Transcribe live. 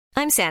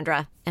I'm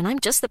Sandra, and I'm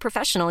just the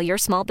professional your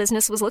small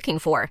business was looking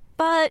for.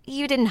 But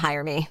you didn't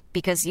hire me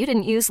because you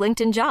didn't use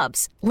LinkedIn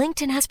Jobs.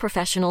 LinkedIn has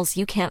professionals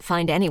you can't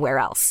find anywhere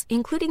else,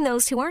 including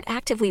those who aren't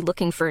actively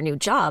looking for a new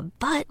job,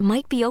 but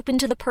might be open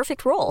to the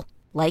perfect role,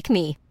 like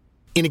me.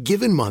 In a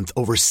given month,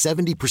 over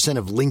 70%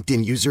 of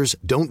LinkedIn users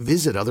don't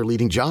visit other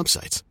leading job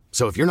sites.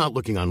 So if you're not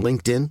looking on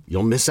LinkedIn,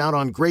 you'll miss out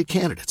on great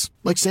candidates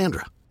like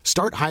Sandra.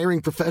 Start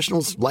hiring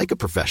professionals like a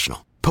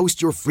professional.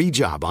 Post your free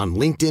job on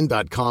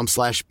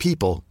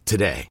linkedin.com/people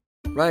today.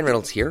 Ryan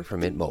Reynolds here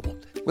from Mint Mobile.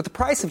 With the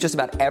price of just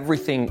about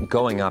everything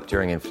going up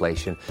during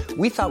inflation,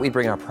 we thought we'd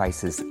bring our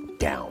prices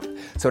down.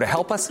 So to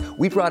help us,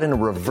 we brought in a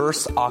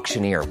reverse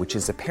auctioneer, which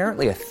is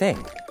apparently a thing.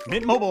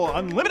 Mint Mobile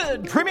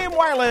Unlimited Premium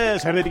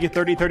Wireless. How to get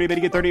 30, 30, bit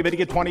to get 30, bit to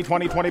get 20,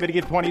 20, 20, bit to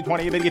get 20,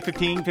 20, bit to get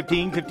 15,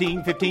 15,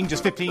 15, 15,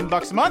 just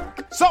 $15 a month?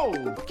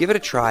 Sold! Give it a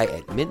try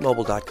at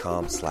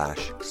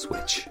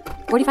mintmobile.com/switch.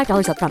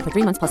 $45 up front for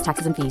 3 months plus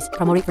taxes and fees.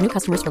 Promo rate for new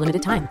customers for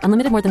limited time.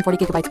 Unlimited more than 40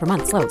 gigabytes per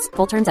month. Slows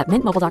full terms at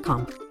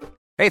mintmobile.com.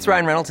 Hey, it's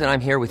Ryan Reynolds, and I'm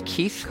here with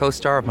Keith,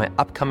 co-star of my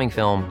upcoming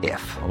film,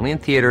 If, only in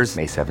theaters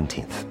May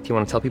 17th. Do you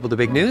want to tell people the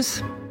big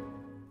news?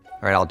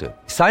 All right, I'll do it.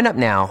 Sign up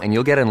now and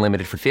you'll get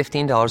unlimited for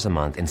 $15 a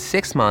month and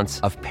 6 months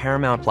of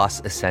Paramount Plus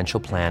Essential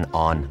Plan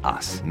on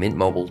us.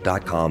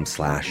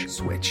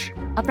 mintmobile.com/switch.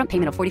 Upfront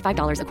payment of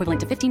 $45 equivalent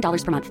to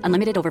 $15 per month.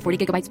 Unlimited over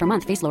 40 gigabytes per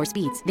month. Face lower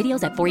speeds.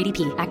 Videos at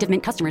 480p. Active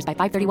Mint customers by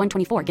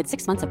 531.24 get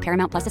 6 months of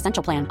Paramount Plus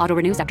Essential Plan. Auto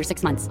renews after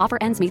 6 months. Offer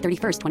ends May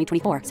 31st,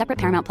 2024. Separate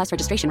Paramount Plus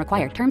registration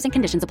required. Terms and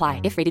conditions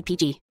apply if rated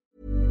PG.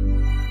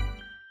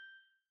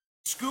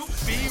 Scoop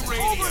B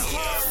Radio.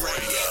 TF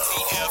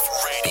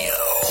Radio.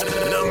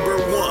 Number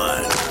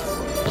 1.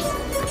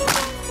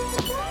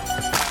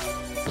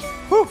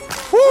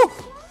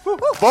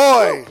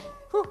 Boy.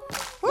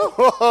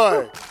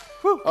 Boy.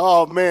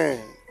 Oh,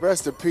 man.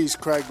 Rest in peace,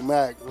 Craig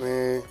Mack,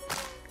 man.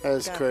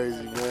 That's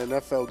crazy, man.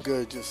 That felt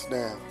good just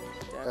now.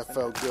 That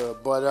felt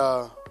good.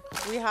 But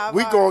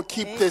we going to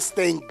keep this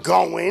thing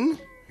going.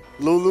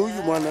 Lulu,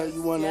 you wanna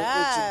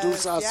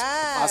introduce our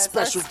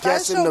special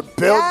guest in the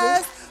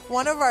building?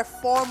 One of our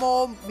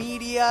formal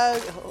media,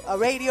 a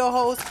radio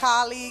host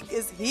colleague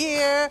is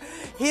here.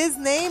 His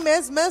name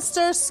is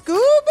Mr.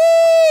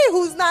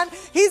 Scooby,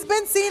 he's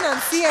been seen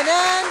on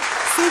CNN,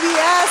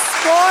 CBS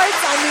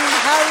Sports. I mean,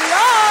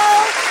 hello.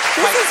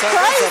 This is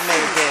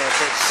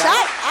crazy.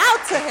 Shout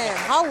out to him.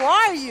 How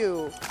are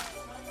you?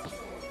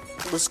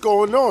 What's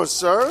going on,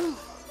 sir?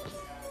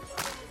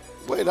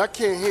 Wait, I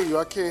can't hear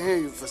you.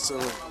 For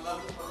some.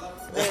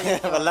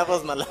 My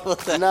levels.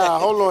 Nah,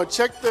 hold on.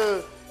 Check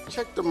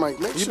the mic.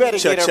 Make you sure better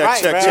get it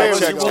right,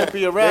 right? You won't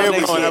be around. There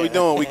we go. How we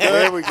doing? We good?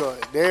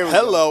 There we go.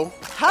 Hello.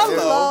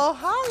 Hello.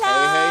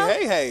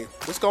 Hey.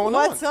 What's going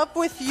on? What's up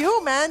with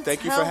you, man?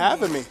 Thank you for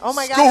having me. Oh,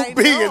 my God, Scoop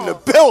B in the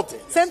building.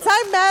 Since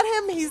I met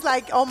him, he's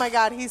like, oh, my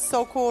God, he's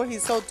so cool.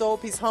 He's so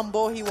dope. He's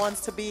humble. He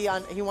wanted to be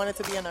on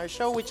our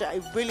show, which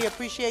I really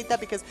appreciate that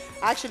because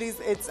actually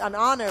it's an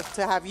honor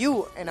to have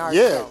you in our show.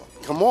 Yeah,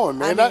 come on,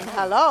 man. I mean,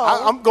 hello.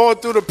 I'm going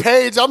through the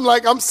page.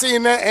 I'm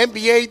seeing that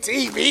NBA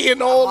TV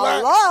and all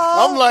that.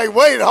 Hello. I'm like,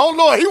 wait, hold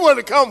on. He want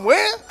to come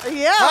where?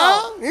 Yeah.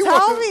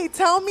 Huh?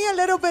 Tell me a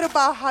little bit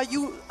about how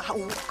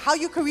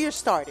your career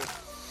started.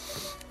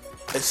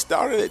 It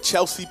started at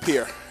Chelsea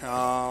Pier.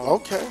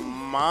 Okay.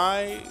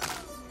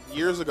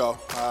 Years ago,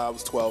 I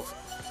was 12.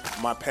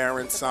 My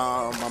parents,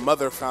 my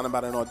mother found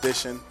about an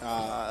audition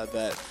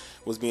that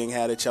was being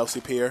had at Chelsea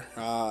Pier,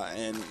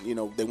 and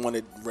they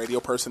wanted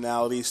radio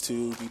personalities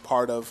to be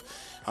part of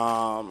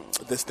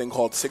this thing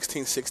called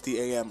 1660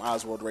 AM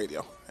Oswald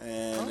Radio,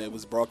 and it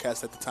was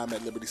broadcast at the time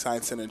at Liberty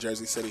Science Center in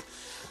Jersey City.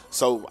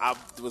 So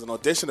there was an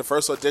audition. The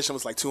first audition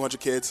was like 200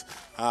 kids.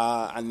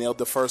 I nailed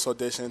the first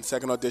audition.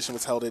 Second audition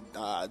was held at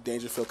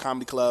Dangerfield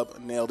Comedy Club.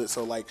 Nailed it.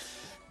 So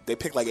they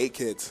picked 8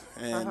 kids,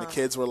 and the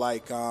kids were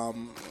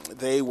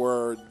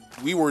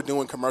we were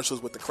doing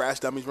commercials with the Crash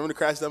Dummies. Remember the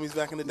Crash Dummies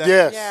back in the day?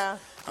 Yes. Yeah.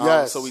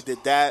 Yes. So we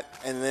did that,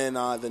 and then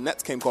the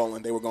Nets came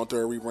calling. They were going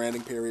through a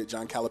rebranding period.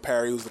 John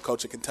Calipari, who was the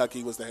coach of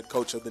Kentucky, was the head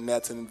coach of the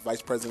Nets and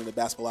vice president of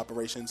basketball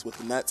operations with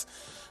the Nets.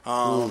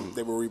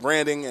 They were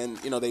rebranding, and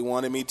they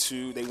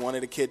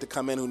wanted a kid to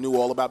come in who knew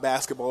all about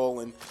basketball,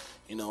 and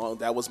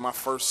that was my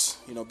first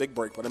big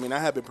break. But I mean, I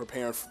had been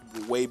preparing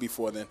way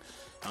before then.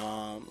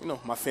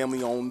 My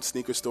family owned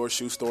sneaker stores,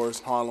 shoe stores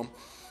in Harlem.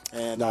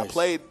 And nice. I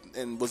played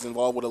and was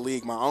involved with a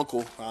league. My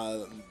uncle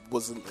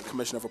was the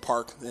commissioner of a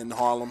park in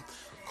Harlem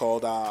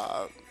called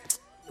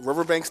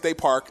Riverbank State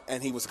Park,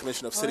 and he was the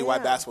commissioner of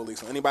Citywide Basketball League.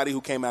 So anybody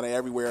who came out of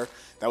everywhere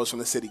that was from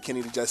the city,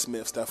 Kenny the Jet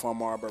Smith, Stephon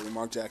Marbury,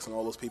 Mark Jackson,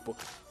 all those people,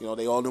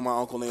 they all knew my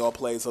uncle and they all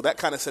played. So that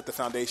kind of set the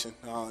foundation.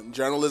 In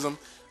journalism,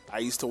 I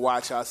used to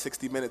watch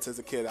 60 Minutes as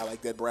a kid. I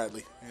liked Ed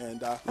Bradley.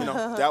 And,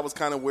 that was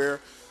kind of where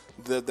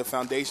the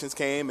foundations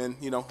came, and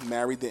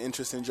married the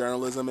interest in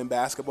journalism and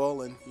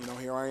basketball, and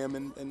here I am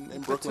in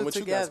Brooklyn with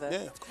together. You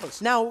guys. Yeah, of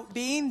course. Now,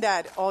 being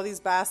that all these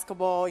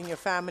basketball in your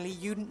family,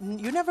 you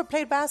never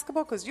played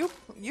basketball because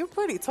you're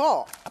pretty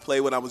tall. I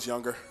played when I was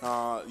younger,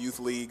 youth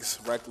leagues,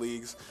 rec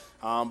leagues.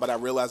 But I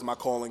realized my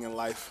calling in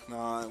life,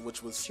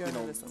 which was,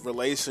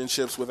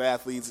 relationships with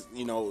athletes,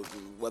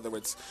 whether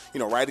it's,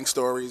 writing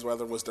stories,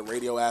 whether it was the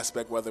radio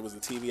aspect, whether it was the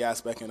TV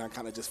aspect, and I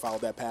kind of just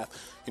followed that path.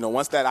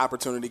 Once that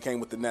opportunity came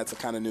with the Nets, I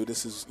kind of knew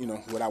this is,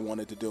 what I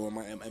wanted to do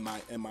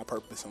in my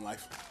purpose in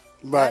life.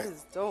 Right. That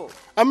is dope.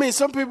 I mean,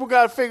 some people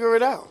got to figure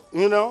it out,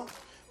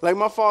 Like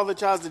my father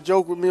tries to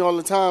joke with me all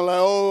the time, like,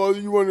 "Oh,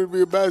 you wanted to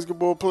be a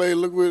basketball player?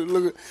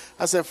 Look at."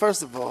 I said,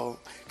 first of all,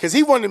 because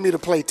he wanted me to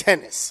play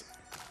tennis.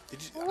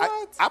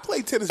 I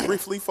played tennis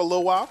briefly for a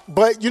little while.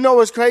 But you know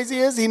what's crazy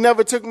is he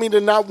never took me to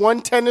not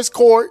one tennis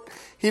court.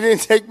 He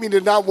didn't take me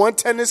to not one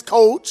tennis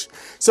coach.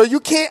 So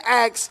you can't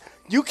ask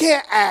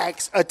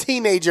a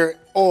teenager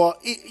or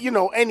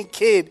any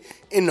kid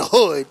in the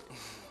hood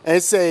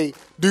and say,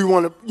 "Do you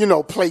want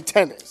to play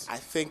tennis?" I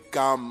think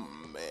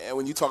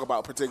when you talk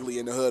about particularly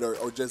in the hood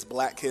or just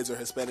black kids or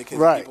Hispanic kids,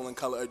 right. people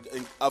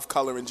of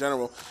color in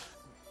general,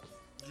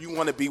 you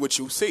want to be what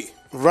you see,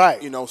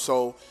 right?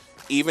 So.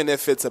 Even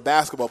if it's a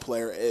basketball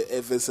player,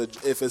 if it's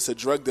a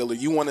drug dealer,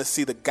 you want to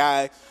see the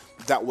guy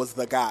that was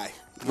the guy.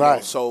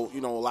 Right. So, a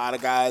lot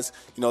of guys,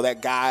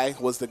 that guy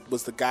was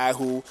the guy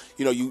who,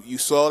 you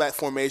saw that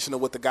formation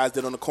of what the guys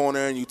did on the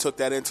corner and you took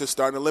that into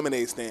starting a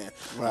lemonade stand.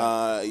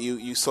 Right.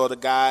 You saw the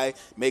guy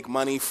make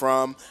money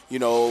from,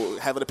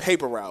 having a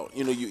paper route.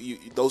 You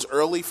those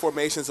early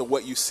formations of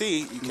what you see,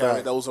 you carry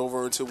right. those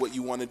over into what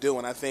you want to do.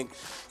 And I think,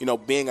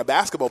 being a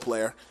basketball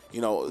player,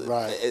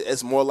 right.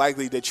 it's more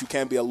likely that you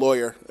can be a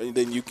lawyer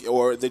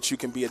or that you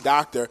can be a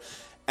doctor.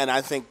 And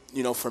I think,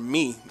 for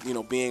me,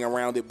 being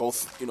around it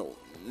both,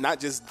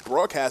 not just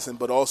broadcasting,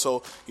 but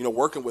also,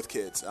 working with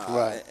kids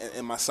right.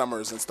 in my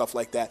summers and stuff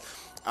like that.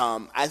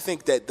 I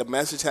think that the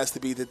message has to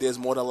be that there's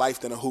more to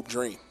life than a hoop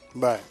dream.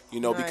 Right.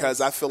 Right.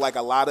 Because I feel like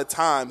a lot of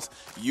times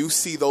you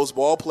see those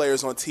ball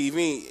players on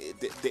TV,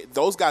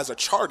 those guys are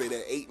charted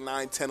at 8,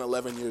 9, 10,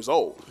 11 years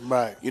old.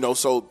 Right.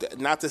 So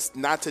not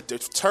to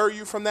deter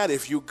you from that.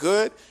 If you're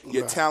good,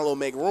 your right. talent will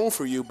make room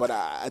for you. But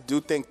I do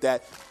think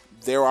that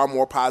there are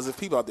more positive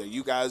people out there.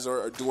 You guys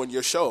are doing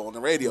your show on the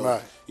radio.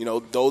 Right.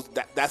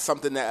 That's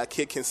something that a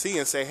kid can see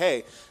and say,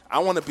 hey, I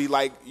want to be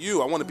like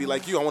you. I want to be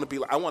like you. I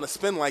want to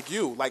spin like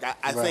you. Like I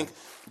right. think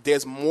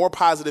there's more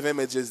positive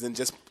images than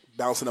just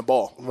bouncing a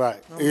ball.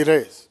 Right. It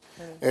is.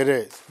 It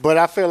is. But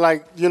I feel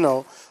like,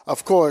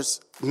 of course,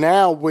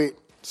 now with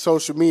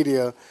social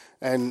media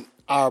and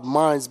our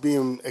minds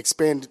being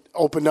expanded,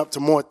 opened up to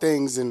more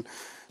things, and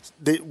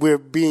we're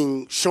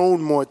being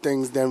shown more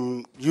things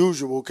than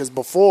usual. Because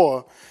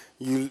before,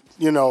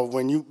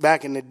 when you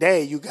back in the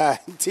day, you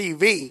got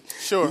TV.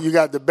 Sure. You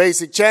got the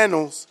basic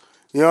channels.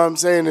 You know what I'm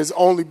saying? There's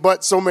only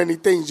but so many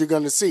things you're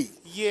going to see.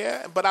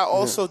 Yeah, but I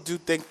also do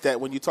think that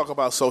when you talk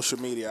about social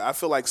media, I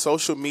feel like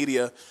social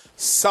media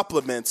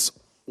supplements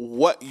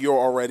what you're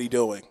already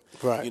doing.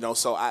 Right.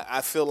 So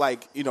I feel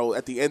like,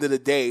 at the end of the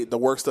day, the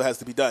work still has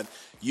to be done.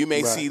 You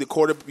may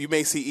right. you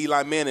may see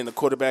Eli Manning, the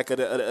quarterback of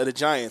the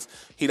Giants.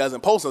 He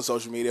doesn't post on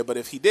social media, but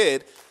if he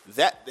did,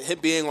 that him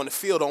being on the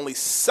field only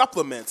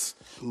supplements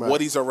right.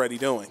 what he's already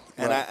doing.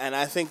 And right.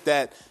 I think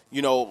that,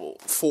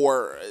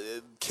 for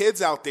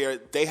kids out there,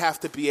 they have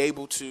to be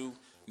able to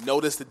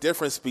notice the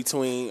difference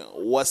between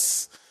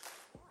what's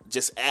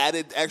just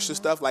added extra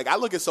stuff. Like I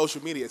look at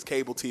social media as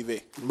cable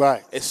TV.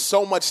 Right. It's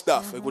so much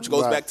stuff, which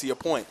goes right. back to your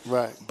point.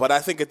 Right. But I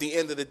think at the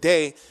end of the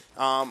day,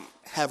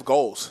 have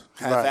goals,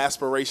 have right.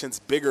 aspirations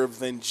bigger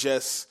than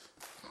just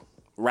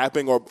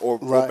rapping or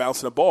right.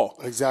 bouncing a ball.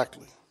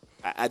 Exactly.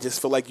 I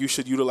just feel like you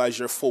should utilize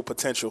your full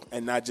potential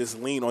and not just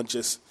lean on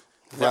just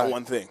that right.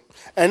 one thing.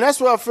 And that's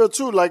what I feel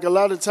too. Like a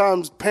lot of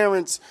times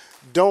parents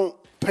don't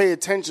pay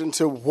attention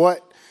to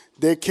what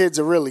their kids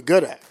are really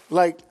good at.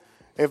 Like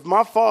if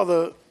my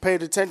father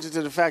paid attention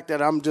to the fact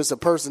that I'm just a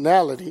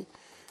personality,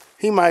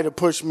 he might have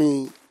pushed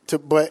me to,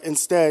 but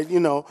instead,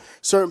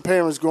 certain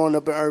parents growing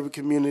up in urban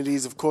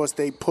communities, of course,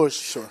 they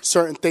push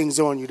certain things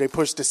on you. They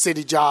push the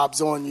city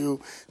jobs on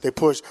you. They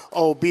push,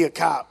 be a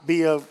cop,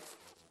 be a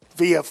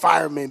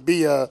fireman,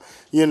 be a,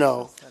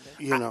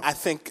 I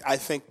think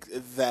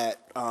that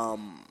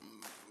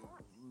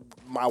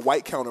my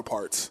white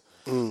counterparts,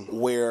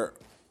 where,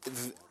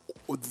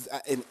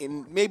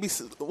 in maybe,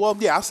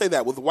 I'll say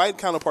that with white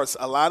counterparts,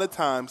 a lot of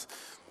times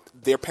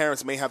their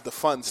parents may have the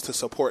funds to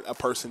support a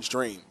person's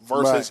dream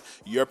versus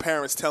your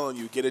parents telling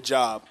you get a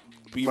job,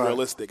 be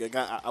realistic. And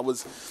I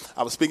was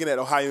speaking at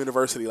Ohio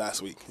University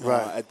last week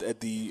at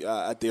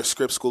their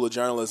Scripps School of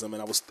Journalism,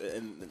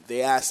 and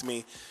they asked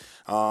me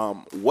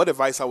what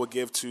advice I would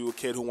give to a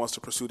kid who wants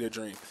to pursue their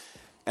dream.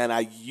 And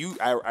I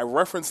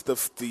referenced the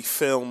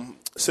film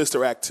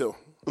Sister Act 2.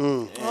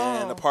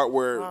 And the part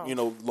where,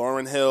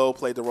 Lauryn Hill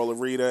played the role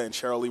of Rita and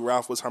Cheryl Lee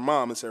Ralph was her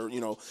mom and said,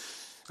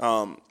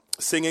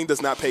 singing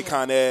does not pay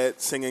Con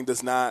Ed, singing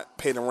does not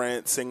pay the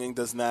rent, singing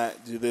does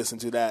not do this and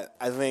do that.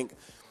 I think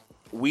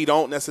we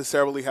don't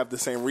necessarily have the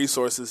same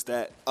resources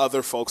that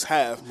other folks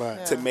have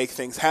to make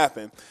things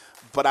happen.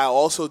 But I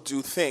also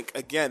do think,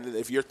 again, that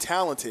if you're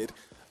talented,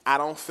 I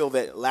don't feel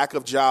that lack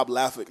of job,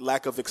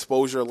 lack of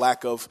exposure,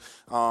 lack of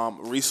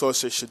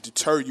resources should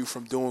deter you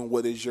from doing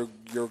what is your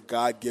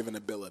God-given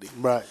ability.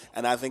 Right.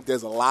 And I think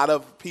there's a lot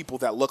of people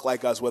that look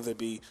like us, whether it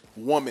be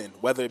woman,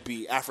 whether it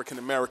be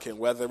African-American,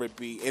 whether it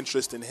be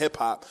interest in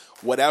hip-hop,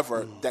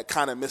 whatever, that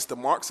kind of miss the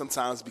mark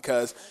sometimes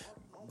because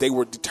they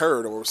were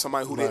deterred, or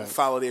somebody who didn't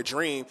follow their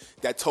dream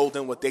that told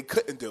them what they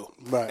couldn't do,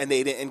 and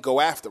they didn't go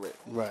after it.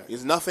 Right.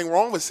 There's nothing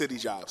wrong with city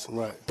jobs,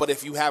 but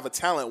if you have a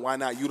talent, why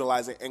not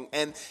utilize it?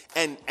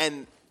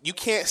 And you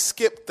can't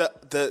skip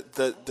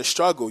the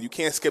struggle. You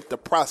can't skip the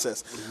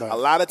process. Right. A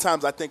lot of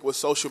times, I think with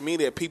social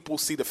media, people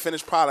see the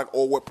finished product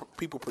or what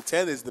people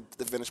pretend is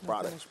the finished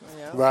product,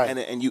 right?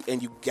 And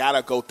you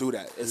gotta go through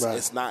that.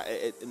 It's not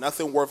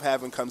nothing worth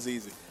having comes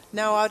easy.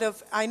 Now,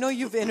 I know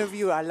you've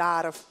interviewed a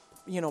lot of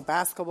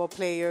basketball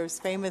players,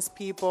 famous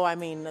people. I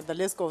mean, the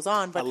list goes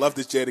on. But I love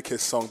this Jadakiss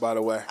song, by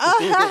the way.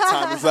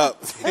 Time is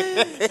up.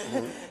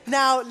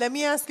 Now, let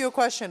me ask you a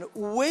question.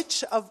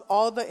 Which of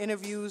all the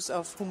interviews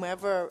of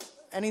whomever,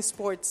 any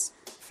sports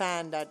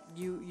fan that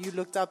you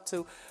looked up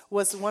to,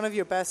 was one of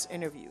your best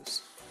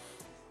interviews?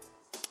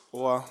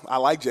 Well, I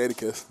like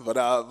Jadakiss, but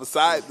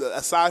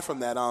aside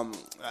from that,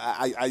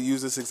 I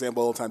use this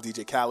example all the time.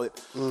 DJ Khaled.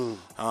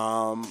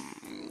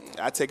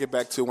 I take it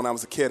back to when I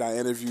was a kid. I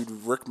interviewed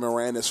Rick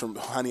Moranis from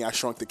Honey, I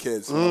Shrunk the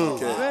Kids.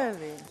 Really?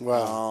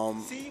 Wow.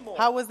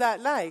 How was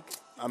that like?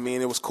 I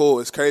mean, it was cool.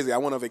 It's crazy. I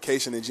went on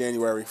vacation in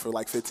January for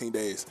like 15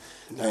 days,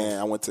 and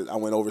I went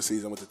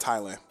overseas. I went to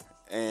Thailand,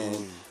 and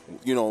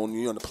when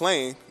you're on the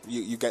plane,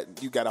 you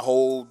got a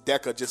whole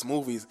deck of just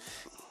movies.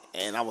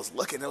 And I was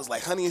looking, it was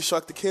like Honey and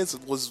Shrunk the Kids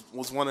was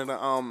one of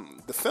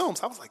the films.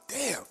 I was like,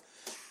 damn.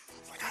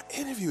 I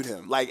interviewed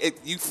him. Like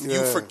you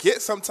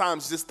forget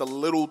sometimes just the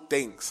little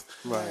things.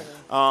 Right.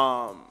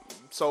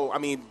 So I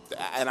mean,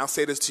 and I'll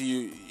say this to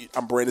you,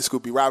 I'm Brandon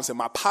Scoopy Robinson.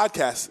 My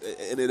podcast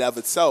in and of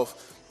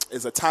itself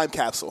is a time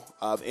capsule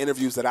of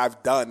interviews that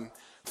I've done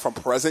from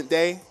present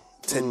day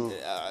to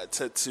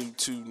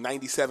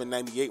 97,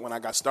 98 when I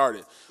got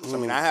started. So I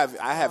mean, I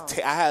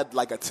had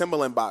like a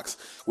Timberland box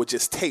with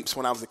just tapes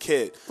when I was a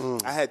kid.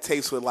 I had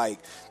tapes with like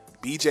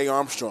B.J.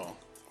 Armstrong,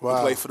 who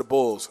played for the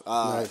Bulls.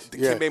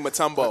 Dikembe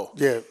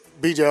Mutombo.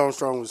 B.J.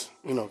 Armstrong was,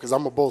 because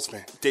I'm a Bulls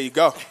fan. There you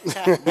go.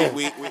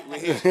 we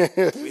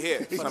here. We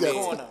here. From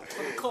the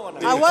corner.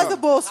 I was a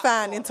Bulls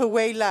fan until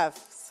Wade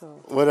left. So.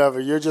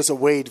 Whatever. You're just a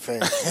Wade fan.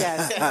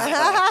 Yes.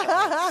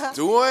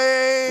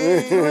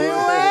 Dwayne.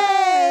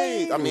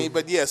 I mean,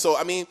 but yeah, so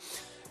I mean,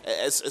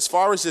 as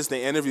far as just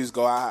the interviews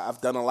go,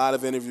 I've done a lot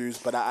of interviews,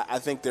 but I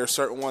think there are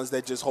certain ones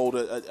that just hold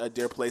a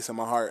dear place in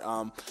my heart.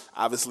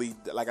 Obviously,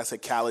 like I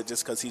said, Khaled,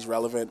 just because he's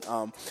relevant.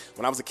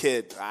 When I was a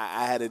kid,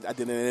 I did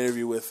an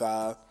interview with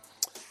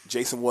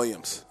Jason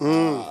Williams,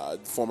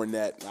 former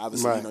Net.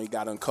 Obviously, he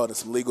got uncut in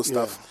some legal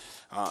stuff.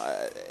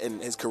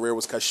 And his career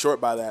was cut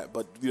short by that.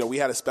 But, we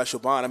had a special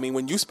bond. I mean,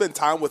 when you spend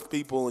time with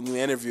people and you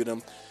interview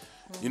them,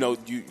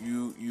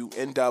 you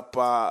end up,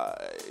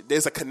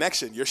 there's a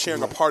connection. You're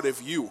sharing a part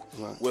of you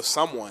with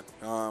someone.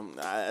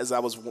 As I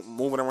was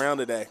moving around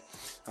today,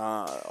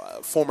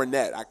 former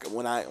Net,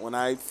 when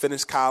I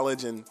finished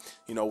college and,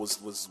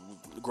 was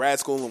grad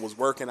school and was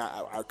working,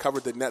 I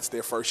covered the Nets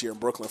their first year in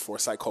Brooklyn for a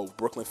site called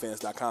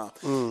BrooklynFans.com.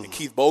 And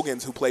Keith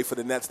Bogans, who played for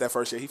the Nets that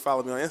first year, he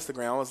followed me on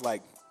Instagram. I was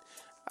like,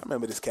 I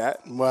remember this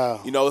cat. Wow.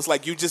 It's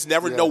like you just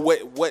never know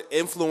what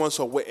influence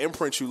or what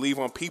imprint you leave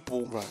on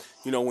people. Right.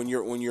 When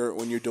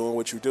you're doing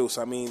what you do.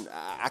 So I mean,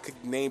 I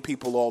could name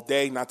people all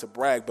day, not to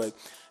brag, but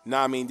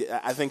I mean,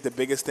 I think the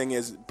biggest thing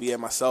is being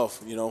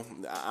myself.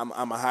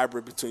 I'm a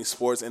hybrid between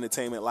sports,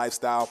 entertainment,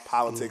 lifestyle,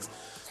 politics.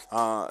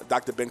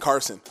 Dr. Ben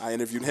Carson, I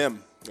interviewed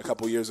him a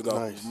couple years ago.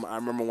 Nice. I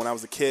remember when I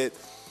was a kid.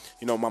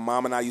 My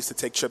mom and I used to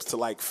take trips to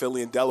like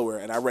Philly and Delaware,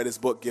 and I read his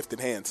book,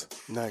 Gifted Hands.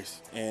 Nice.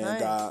 And,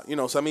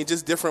 so I mean,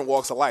 just different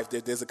walks of life.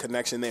 There's a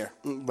connection there.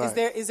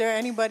 Right. Is there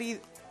anybody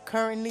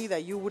currently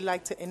that you would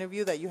like to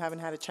interview that you haven't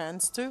had a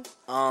chance to?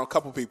 A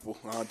couple people.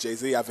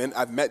 Jay-Z.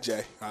 I've met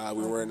Jay.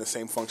 We were in the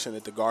same function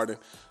at the Garden.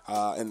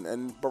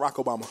 And Barack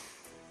Obama.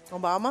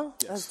 Obama?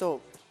 Yes. That's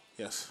dope.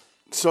 Yes.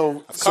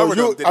 So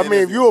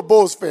if you're a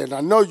Bulls fan, I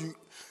know you.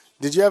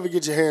 Did you ever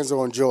get your hands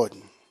on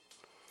Jordan?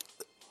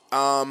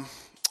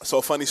 So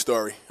a funny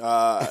story.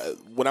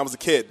 When I was a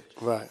kid,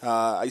 right.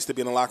 I used to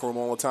be in the locker room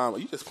all the time.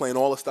 You just playing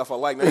all the stuff I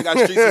like. Now you got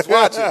streets is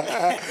watching.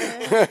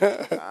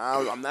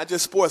 I'm not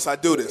just sports. I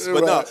do this,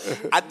 but no,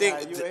 I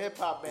think you're a hip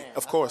hop band.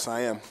 Of course,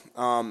 I am.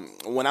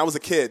 When I was a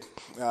kid,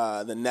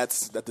 the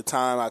Nets at the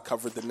time, I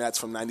covered the Nets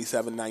from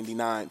 97,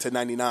 99 to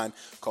 99.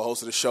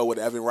 Co-hosted a show with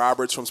Evan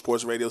Roberts from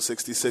Sports Radio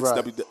 66,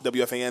 right.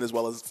 WFAN, as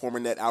well as former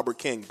Net Albert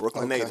King,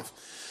 Brooklyn native.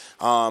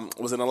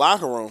 Was in the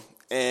locker room.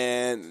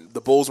 And the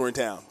Bulls were in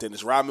town.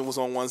 Dennis Rodman was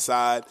on one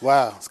side.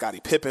 Wow.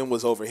 Scottie Pippen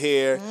was over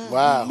here.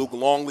 Wow. Luke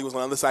Longley was on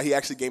the other side. He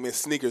actually gave me his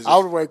sneakers. I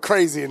would wear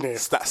crazy in there.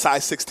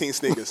 Size 16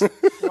 sneakers.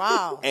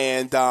 Wow.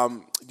 And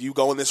you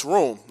go in this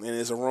room, and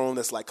there's a room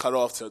that's like cut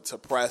off to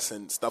press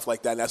and stuff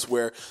like that. And that's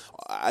where,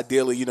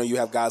 ideally, you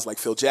have guys like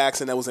Phil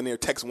Jackson that was in there.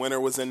 Tex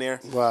Winter was in there.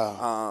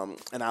 Wow.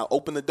 And I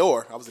opened the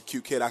door. I was a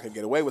cute kid. I could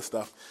get away with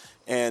stuff.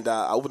 and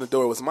I opened the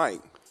door. It was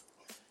Mike,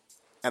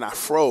 and I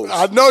froze.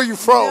 I know you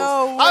froze.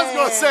 No I was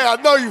gonna way. say I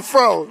know you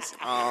froze.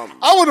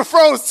 I would have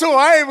froze too.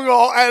 I ain't even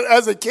gonna.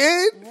 As a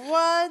kid,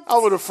 What? I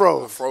would have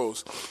froze.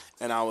 Froze,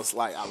 and I was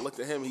like, I looked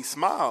at him. He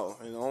smiled,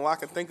 and all I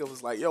can think of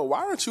was like, "Yo,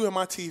 why aren't you in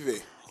my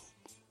TV?"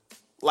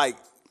 Like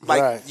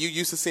Right. you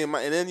used to see him,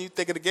 and then you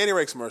think of the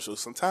Gatorade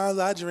commercials. Sometimes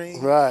I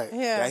dream Right.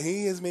 Yeah. that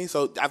he is me.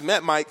 So I've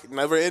met Mike,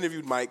 never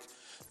interviewed Mike.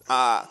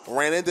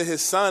 Ran into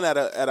his son at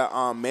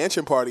a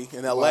mansion party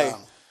in L.A.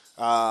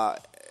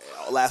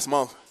 Last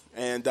month,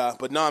 and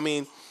but no, I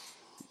mean,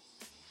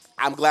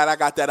 I'm glad I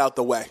got that out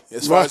the way.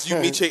 As far as you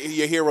meet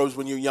your heroes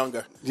when you're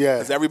younger, Yeah.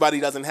 because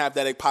everybody doesn't have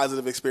that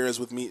positive experience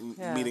with meeting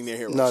their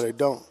heroes. No, they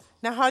don't.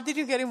 Now, how did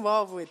you get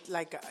involved with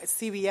like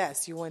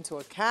CBS? You went to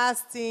a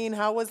casting.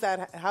 How was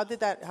that? How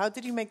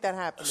did you make that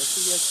happen? The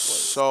CBS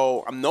Sports.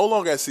 So I'm no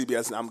longer at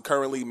CBS. I'm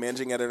currently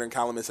managing editor and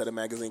columnist at a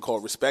magazine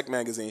called Respect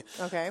Magazine.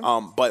 Okay.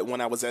 But when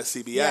I was at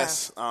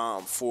CBS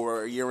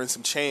for a year and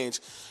some change,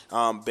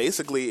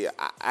 basically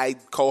I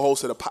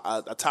co-hosted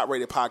a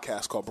top-rated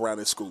podcast called Brown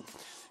and Scoop.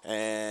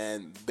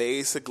 And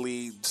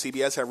basically,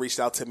 CBS had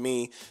reached out to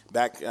me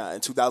back in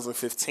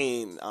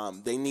 2015.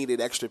 They needed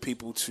extra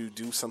people to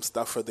do some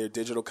stuff for their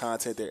digital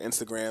content, their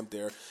Instagram,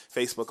 their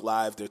Facebook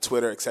Live, their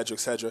Twitter, et cetera, et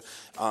cetera.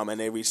 And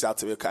they reached out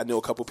to me. I knew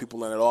a couple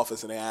people in that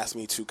office, and they asked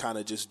me to kind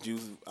of just do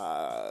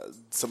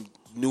some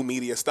new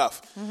media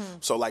stuff.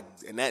 So, like,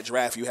 in that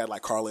draft, you had,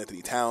 like, Karl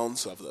Anthony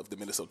Towns of the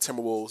Minnesota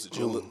Timberwolves.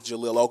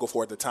 Jahlil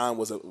Okafor at the time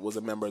was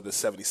a member of the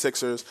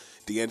 76ers.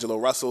 D'Angelo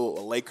Russell,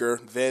 a Laker,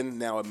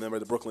 now a member of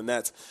the Brooklyn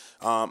Nets.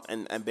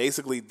 And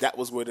basically, that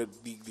was where the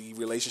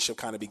relationship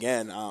kind of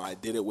began. I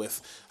did it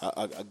with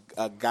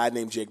a guy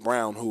named Jake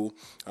Brown, who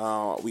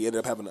we ended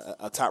up having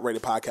a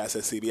top-rated podcast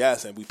at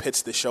CBS, and we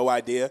pitched the show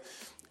idea.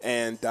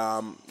 And,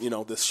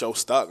 this show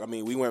stuck. I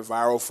mean, we went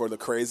viral for the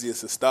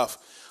craziest of stuff.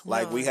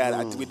 Like,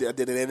 I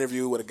did an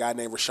interview with a guy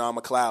named Rashawn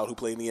McLeod, who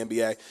played in the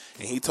NBA,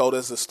 and he told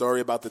us a story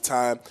about the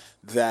time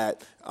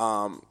that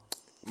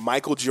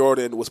Michael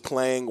Jordan was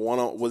playing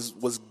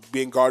was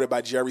being guarded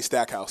by Jerry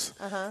Stackhouse,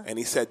 and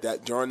he said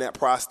that during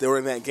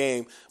that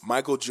game,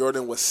 Michael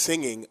Jordan was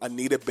singing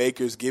Anita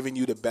Baker's "Giving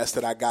You the Best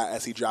That I Got"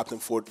 as he dropped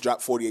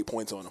 48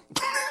 points on him.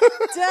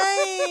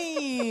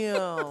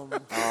 Damn.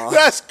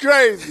 That's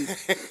crazy.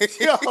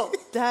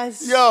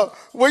 Yo,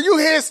 when you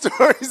hear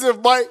stories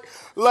of Mike,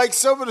 like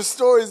some of the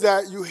stories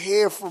that you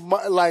hear from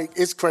Mike, like,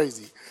 it's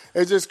crazy.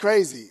 It's just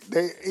crazy.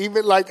 They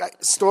even like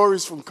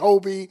stories from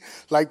Kobe,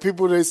 like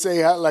people they say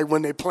how, like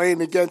when they're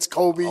playing against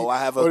Kobe. Oh, I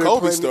have a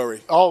Kobe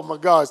story. Oh my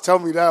gosh, tell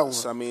me that one.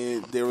 So, I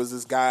mean, there was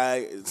this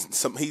guy.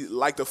 He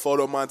liked a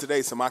photo of mine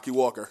today. Samaki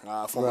Walker,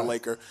 former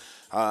Laker,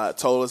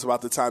 told us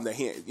about the time that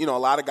a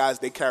lot of guys,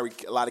 they carry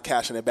a lot of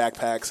cash in their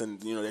backpacks, and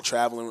they're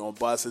traveling on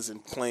buses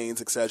and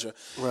planes, etc.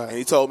 Right. And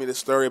he told me the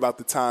story about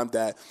the time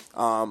that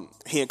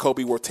he and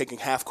Kobe were taking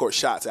half-court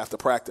shots after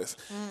practice.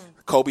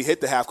 Kobe hit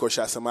the half-court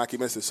shot. Samaki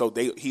missed it, so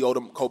he owed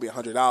Kobe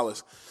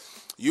 $100.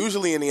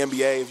 Usually in the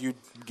NBA, if you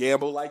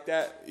gamble like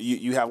that,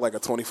 you have like a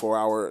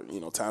 24-hour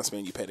time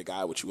span. You pay the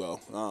guy what you owe,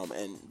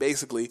 and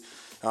basically.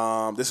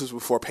 This was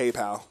before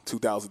PayPal,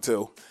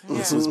 2002. Yeah.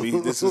 This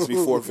was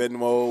before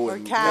Venmo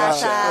and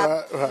Cash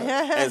App.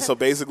 Right. And so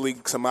basically,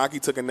 Samaki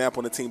took a nap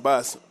on the team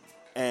bus,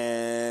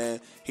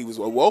 and he was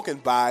awoken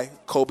by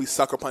Kobe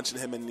sucker punching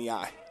him in the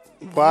eye.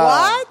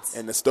 Wow. What?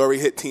 And the story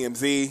hit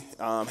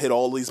TMZ, hit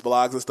all these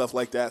blogs and stuff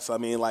like that. So I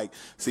mean, like,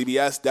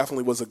 CBS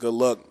definitely was a good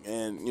look,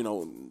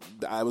 and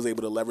I was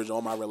able to leverage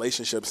all my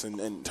relationships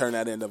and turn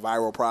that into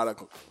viral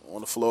product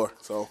on the floor.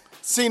 So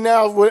see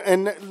now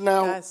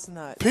That's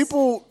nuts.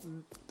 People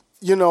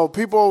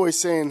always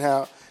saying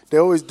how they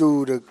always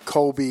do the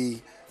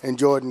Kobe and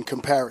Jordan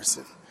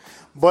comparison,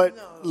 but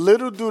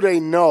little do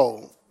they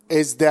know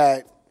is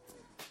that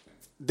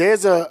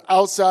there's an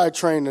outside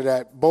trainer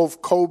that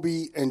both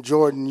Kobe and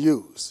Jordan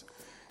use.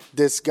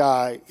 This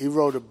guy, he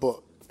wrote a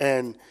book,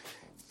 and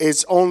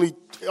it's only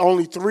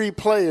 3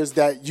 players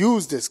that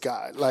use this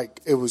guy. Like,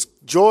 it was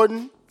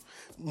Jordan.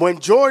 When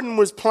Jordan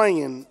was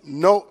playing,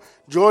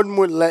 Jordan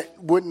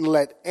wouldn't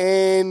let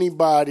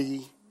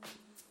anybody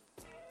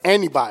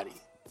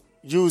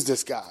use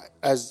this guy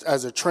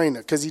as a trainer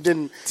because he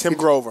didn't. Tim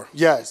Grover.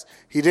 Yes,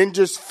 he didn't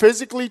just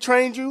physically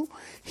train you;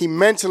 he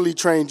mentally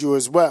trained you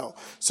as well.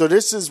 So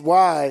this is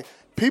why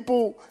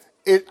people.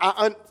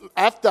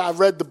 After I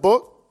read the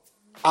book,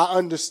 I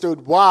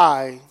understood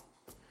why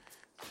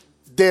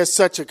there's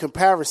such a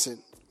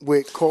comparison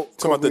with Kobe.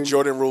 Talking about the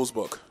Jordan Rules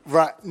book,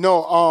 right?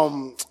 No,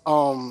 I'm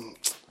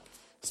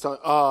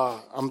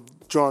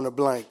drawing a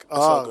blank.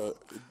 That's all good.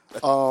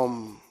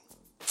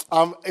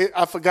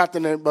 I forgot the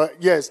name,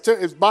 but yes,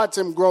 it's by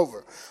Tim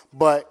Grover.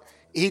 But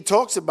he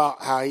talks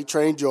about how he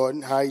trained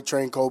Jordan, how he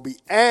trained Kobe,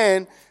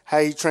 and how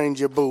he trained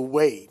your boo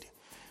Wade.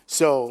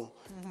 So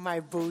my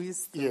boo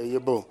is your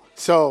boo.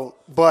 So,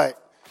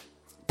 but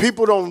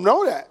people don't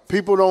know that.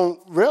 People don't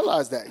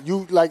realize that.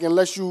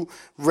 Unless you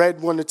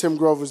read one of Tim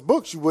Grover's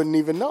books, you wouldn't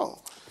even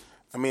know.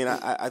 I mean,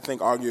 I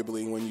think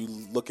arguably when you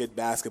look at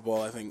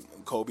basketball, I think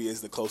Kobe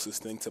is the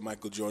closest thing to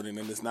Michael Jordan,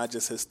 and it's not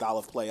just his style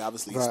of play.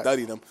 Obviously, he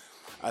studied him,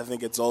 I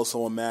think it's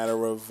also a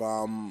matter of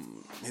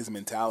his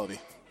mentality.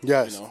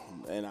 Yes. You know,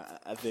 and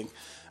I think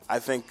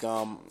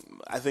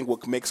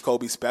what makes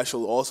Kobe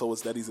special also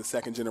is that he's a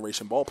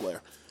second-generation ball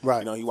player. Right.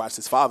 You know, he watched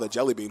his father,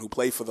 Jelly Bean, who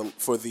played for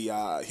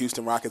the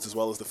Houston Rockets as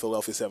well as the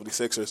Philadelphia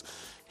 76ers.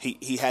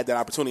 He had that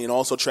opportunity and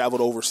also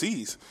traveled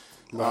overseas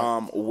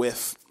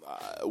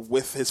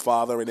with his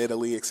father in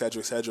Italy, et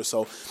cetera, et cetera.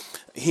 So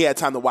he had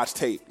time to watch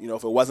tape. You know,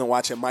 if it wasn't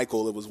watching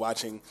Michael, it was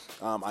watching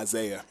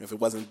Isaiah. If it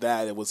wasn't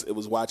that, it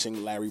was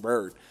watching Larry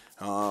Bird.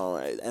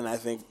 And I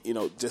think, you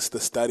know, just the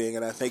studying,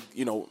 and I think,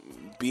 you know,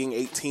 being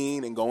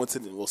 18 and going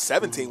to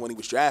 17 when he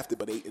was drafted,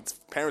 but his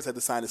parents had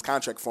to sign his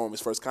contract for him,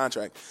 his first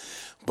contract.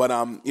 But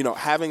you know,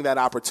 having that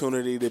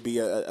opportunity to be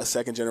a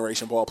second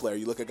generation ball player,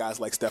 you look at guys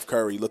like Steph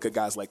Curry, you look at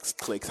guys like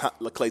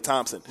Klay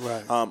Thompson.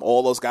 Right.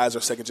 All those guys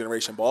are second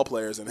generation ball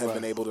players and have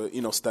been able to,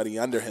 you know, study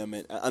under him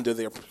and under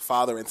their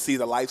father and see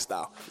the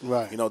lifestyle.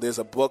 Right. You know, there's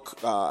a book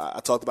I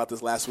talked about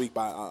this last week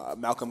by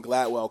Malcolm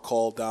Gladwell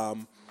called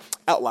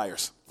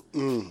Outliers.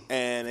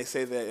 And they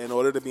say that in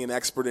order to be an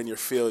expert in your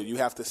field, you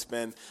have to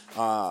spend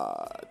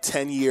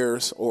 10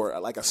 years or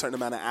like a certain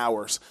amount of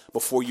hours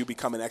before you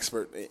become an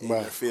expert in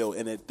your field.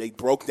 And they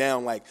broke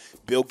down like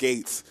Bill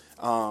Gates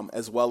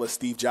as well as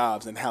Steve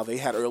Jobs and how they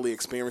had early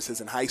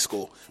experiences in high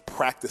school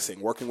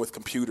practicing, working with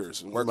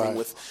computers, working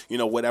with, you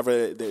know,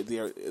 whatever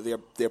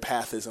their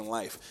path is in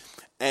life.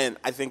 And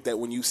I think that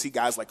when you see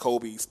guys like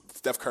Kobe,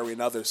 Steph Curry,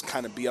 and others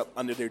kind of be up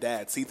under their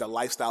dad, see the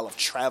lifestyle of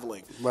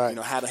traveling, you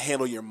know, how to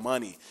handle your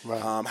money,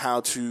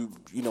 how to,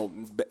 you know,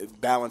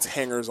 balance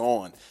hangers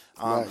on.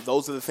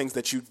 Those are the things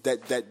that you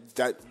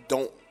that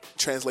don't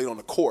translate on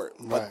the court,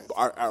 but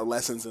are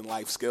lessons in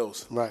life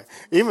skills. Right.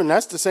 Even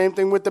that's the same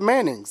thing with the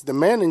Mannings. The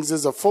Mannings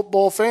is a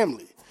football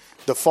family.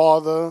 The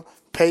father,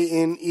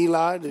 Peyton,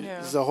 Eli,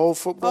 is a whole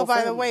football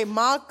family. Oh, by the way,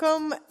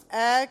 Malcolm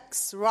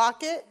X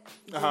Rocket,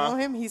 you know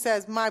him? He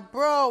says, my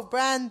bro,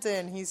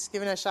 Brandon, he's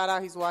giving a shout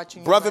out. He's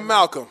watching. Brother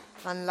Malcolm.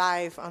 On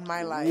live, on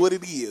my life. What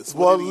it is.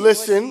 Well,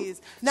 listen.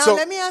 Now,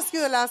 let me ask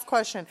you the last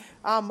question.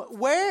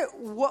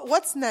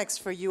 What's next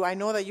for you? I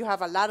know that you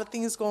have a lot of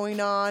things going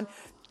on.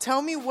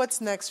 Tell me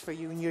what's next for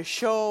you in your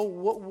show.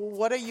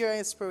 What are your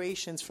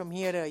inspirations from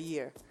here to a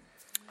year?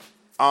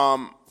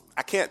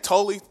 I can't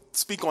totally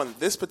speak on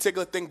this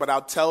particular thing, but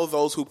I'll tell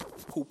those who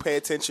pay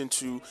attention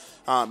to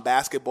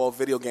basketball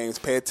video games,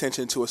 pay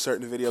attention to a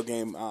certain video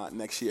game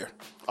next year.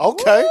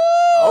 Okay.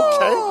 Woo!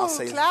 Okay. I'll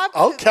say Clap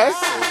okay.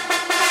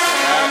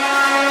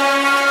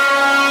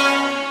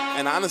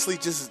 And honestly,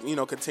 just, you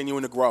know,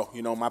 continuing to grow.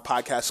 You know, my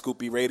podcast, Scoop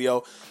B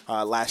Radio,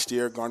 last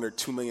year garnered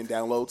 2 million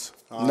downloads.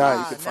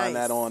 Nice. You can find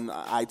that on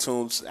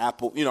iTunes,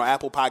 Apple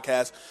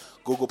Podcasts,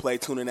 Google Play,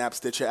 TuneIn app,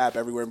 Stitcher app,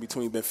 everywhere in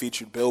between. Been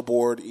featured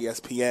Billboard,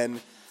 ESPN,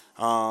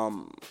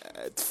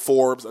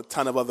 Forbes, a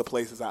ton of other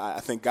places. I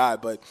thank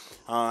God, but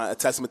a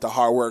testament to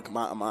hard work.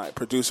 My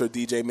producer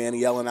DJ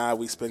Maniel and I,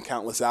 we spend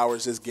countless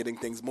hours just getting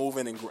things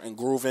moving and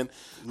grooving.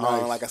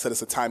 Nice. Like I said,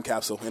 it's a time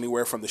capsule.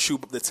 Anywhere from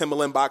the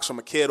Timberland box from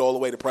a kid all the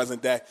way to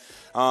present day.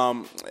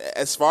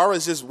 As far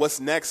as just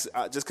what's next,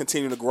 just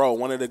continue to grow.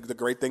 One of the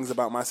great things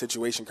about my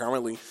situation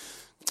currently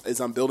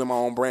is I'm building my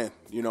own brand,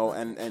 you know,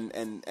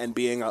 and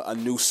being a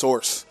new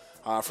source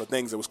for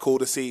things. It was cool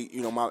to see,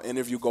 you know, my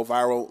interview go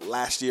viral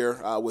last year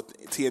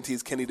with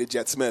TNT's Kenny the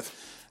Jet Smith,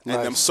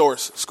 and them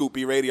source Scoop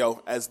B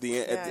Radio as the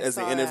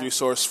interview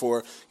source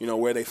for, you know,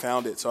 where they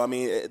found it. So I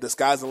mean, the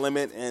sky's the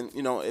limit, and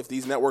you know, if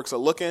these networks are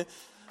looking,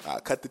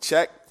 cut the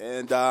check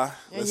and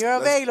you're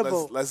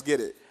available. Let's get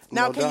it.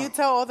 Now, can you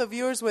tell all the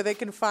viewers where they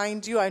can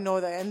find you? I know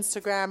the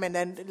Instagram, and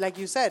then, like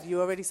you said, you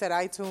already said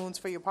iTunes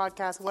for your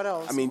podcast. What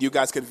else? I mean, you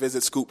guys can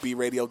visit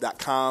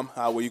scoopbradio.com,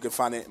 where you can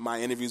find my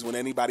interviews with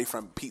anybody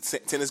from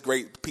tennis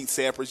great Pete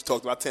Sampras. You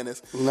talked about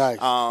tennis. Nice.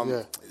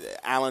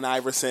 Allen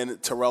Iverson,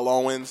 Terrell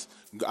Owens,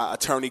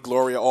 attorney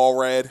Gloria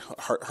Allred.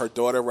 Her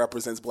daughter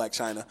represents Black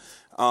China.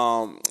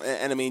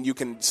 And I mean, you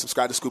can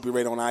subscribe to Scoop B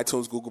Radio on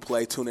iTunes, Google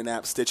Play, TuneIn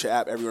app, Stitcher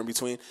app, everywhere in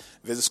between.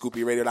 Visit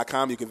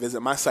ScoopBRadio.com. You can visit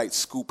my site,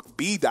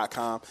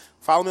 ScoopB.com.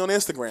 Follow me on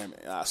Instagram,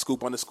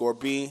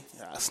 Scoop_B,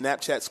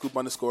 Snapchat,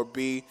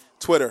 Scoop_B,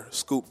 Twitter,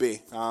 Scoop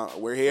B.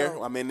 We're here.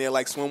 I'm in there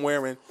like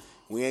swimwear, and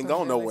we ain't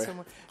going nowhere.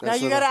 Now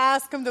you got to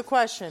ask him the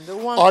question. The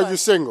one. Are you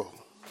single?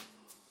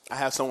 I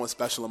have someone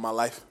special in my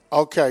life.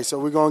 Okay, so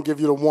we're going to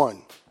give you the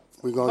one.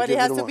 But it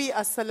has to be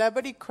a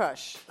celebrity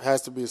crush. It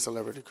has to be a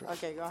celebrity crush.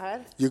 Okay, go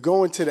ahead. You're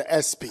going to the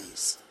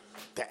ESPYs.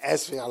 The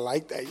ESPYs, I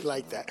like that. You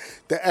like that.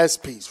 The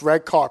ESPYs,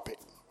 red carpet.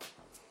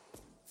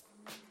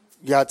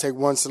 You got to take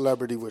one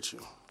celebrity with you.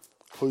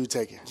 Who you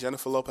taking?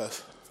 Jennifer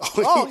Lopez.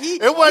 Oh, he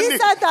said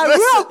that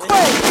real quick.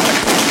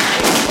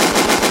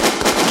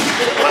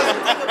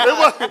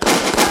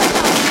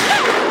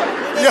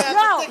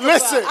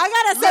 Listen. I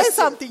got to say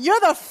something.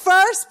 You're the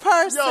first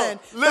person,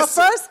 the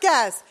first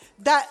guest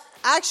that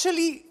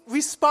actually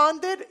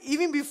responded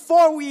even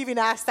before we even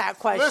asked that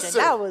question.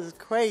 Listen. That was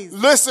crazy.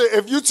 Listen,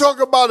 if you talk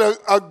about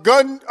a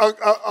gun,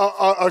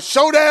 a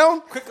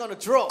showdown, Quick on the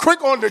draw.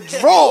 quick on the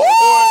draw.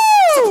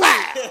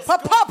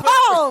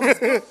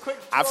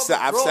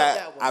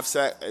 I've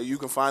sat. You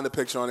can find the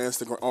picture on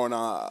Instagram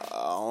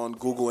on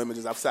Google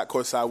Images. I've sat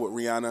courtside with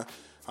Rihanna.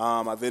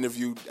 I've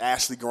interviewed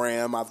Ashley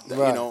Graham.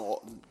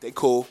 They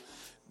cool.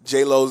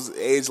 J-Lo's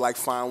aged like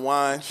fine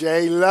wine.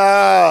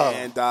 J-Lo.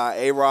 And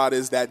A-Rod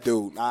is that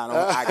dude.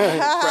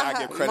 I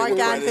give credit. Mark where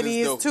credit Anthony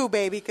is due. too,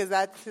 baby, because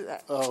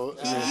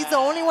he's the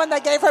only one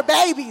that gave her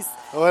babies.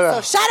 So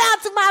shout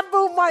out to my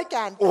boo, Mark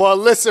Anthony. Well,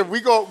 listen,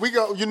 we go.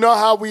 You know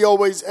how we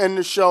always end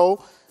the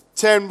show.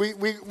 10. We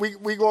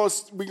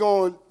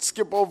gonna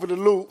skip over the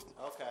loop.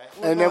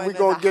 Okay. And then we're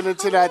going to get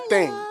into that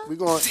thing. We're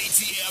going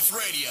DTF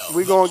Radio.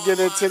 We're going to get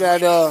into that.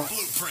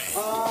 Blueprint.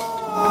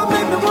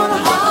 Make me wanna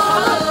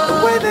holler the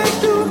way they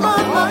do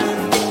my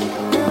life.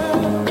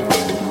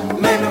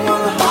 Make me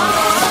wanna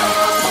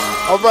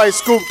holler. All right,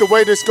 Scoop, the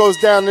way this goes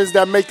down is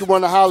that make you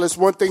want to holler. It's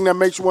one thing that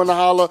makes you want to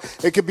holler.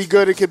 It could be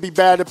good, it could be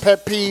bad, a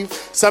pet peeve.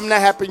 Something that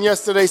happened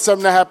yesterday,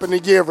 something that happened a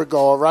year ago,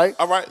 all right?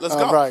 All right, let's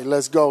go. All right,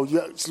 let's go.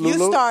 You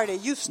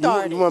started. You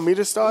want me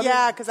to start it?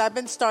 Yeah, because I've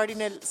been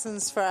starting it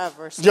since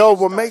forever. So Yo,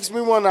 what makes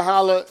me want to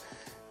holler,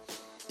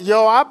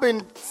 I've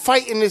been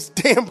fighting this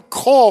damn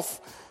cough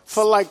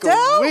for like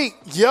a week.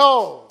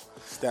 Yo.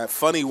 That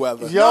funny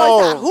weather. Yo. No,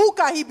 it's that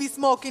hookah he be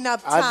smoking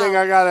uptown. I think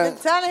I gotta. Been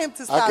telling him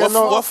to stop.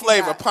 What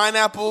flavor?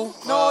 Pineapple?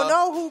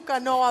 No hookah,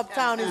 no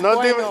uptown. It's No,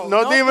 bueno.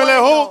 no, dímele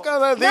hookah.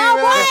 No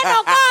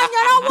bueno, coño,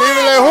 no bueno.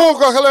 Dímele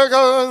hookah.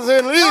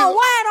 No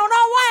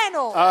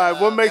bueno. All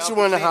right, what makes you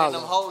want to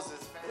holler?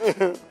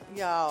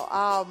 Yo,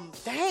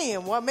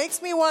 damn, what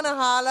makes me want to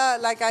holler,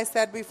 like I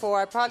said before,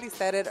 I probably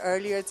said it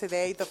earlier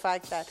today, the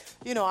fact that,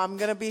 I'm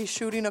going to be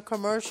shooting a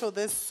commercial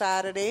this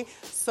Saturday.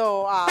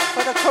 So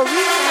for the Korean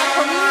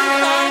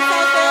fans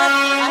out there,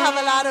 I have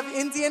a lot of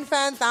Indian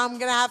fans. Now I'm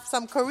going to have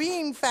some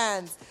Korean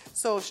fans.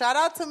 So shout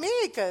out to me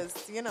because,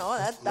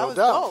 that was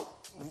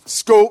dope.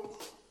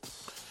 Scoop.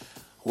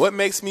 What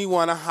makes me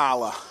want to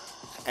holler?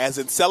 As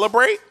in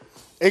celebrate?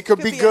 It could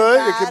be good.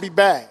 It could be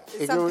bad.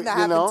 It's something that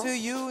happened to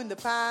you in the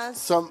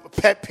past. Some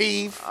pet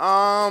peeve.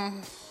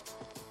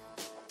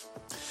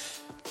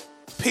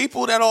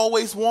 People that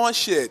always want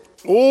shit.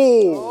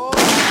 Ooh.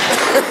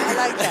 I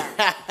like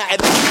that.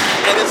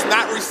 and it's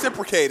not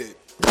reciprocated.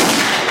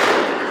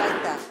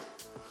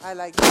 I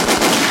like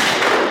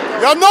that.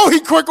 Y'all know he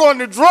quick on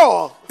the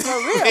draw. For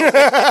real. He don't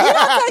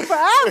take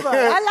forever.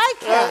 I like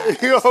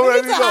that. You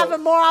already we need to have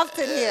him more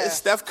often here. It's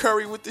Steph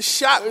Curry with the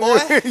shot,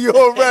 boy. You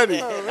already.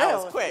 That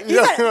was quick.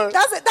 Yeah.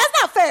 That's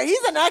not fair.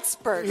 He's an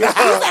expert. He's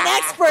an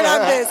expert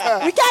on this.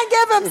 We can't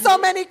give him so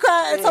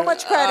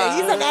much credit.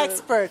 He's an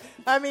expert.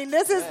 I mean,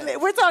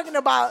 we're talking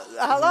about,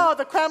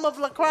 the creme of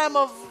la creme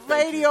of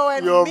radio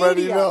and media. You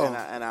already know.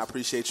 And I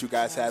appreciate you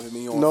guys having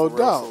me on. No for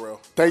doubt. Real.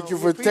 Thank you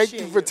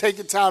for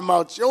taking time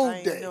out your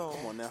day. Know.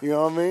 Come on now. You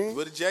know what I mean?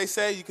 What did Jay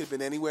say? You could have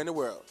been anywhere in the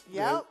world.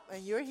 Yep,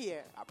 and you're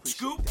here.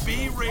 Scoop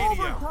B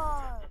Radio.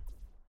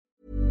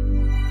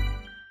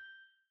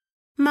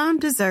 Mom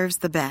deserves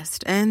the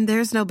best, and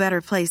there's no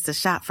better place to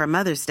shop for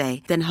Mother's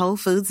Day than Whole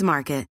Foods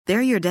Market.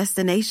 They're your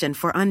destination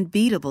for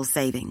unbeatable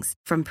savings,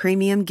 from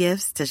premium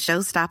gifts to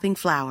show-stopping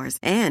flowers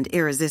and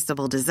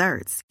irresistible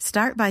desserts.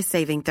 Start by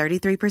saving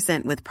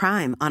 33% with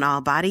Prime on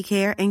all body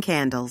care and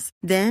candles.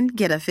 Then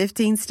get a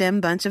 15-stem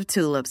bunch of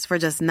tulips for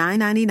just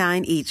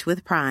 $9.99 each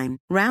with Prime.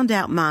 Round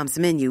out Mom's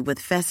menu with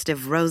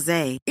festive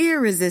rosé,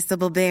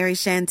 irresistible berry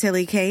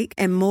chantilly cake,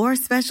 and more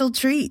special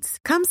treats.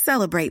 Come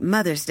celebrate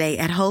Mother's Day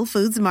at Whole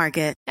Foods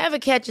Market. Ever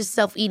catch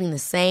yourself eating the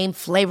same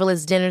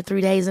flavorless dinner 3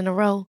 days in a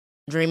row?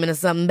 Dreaming of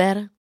something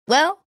better?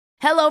 Well,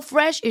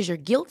 HelloFresh is your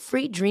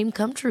guilt-free dream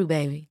come true,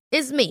 baby.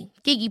 It's me,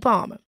 Keke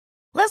Palmer.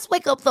 Let's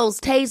wake up those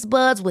taste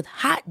buds with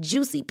hot,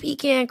 juicy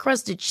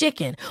pecan-crusted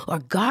chicken or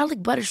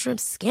garlic butter shrimp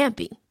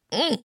scampi.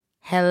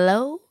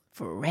 Hello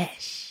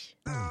Fresh.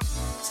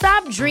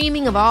 Stop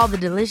dreaming of all the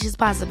delicious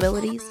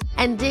possibilities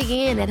and dig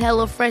in at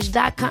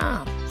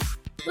HelloFresh.com.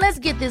 Let's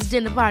get this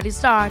dinner party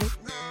started.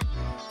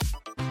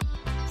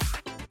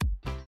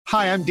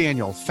 Hi, I'm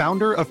Daniel,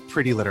 founder of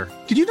Pretty Litter.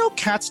 Did you know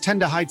cats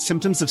tend to hide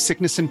symptoms of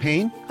sickness and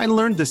pain? I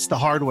learned this the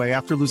hard way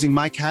after losing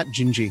my cat,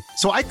 Gingy.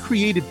 So I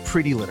created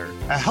Pretty Litter,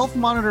 a health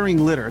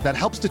monitoring litter that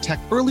helps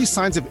detect early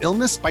signs of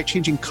illness by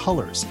changing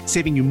colors,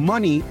 saving you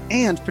money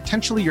and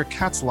potentially your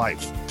cat's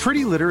life.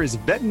 Pretty Litter is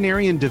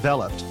veterinarian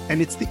developed, and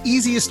it's the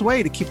easiest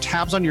way to keep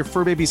tabs on your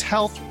fur baby's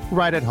health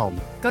right at home.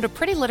 Go to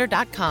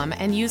prettylitter.com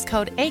and use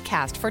code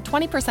ACAST for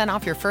 20%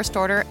 off your first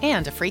order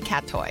and a free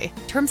cat toy.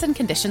 Terms and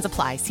conditions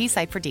apply. See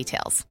site for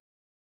details.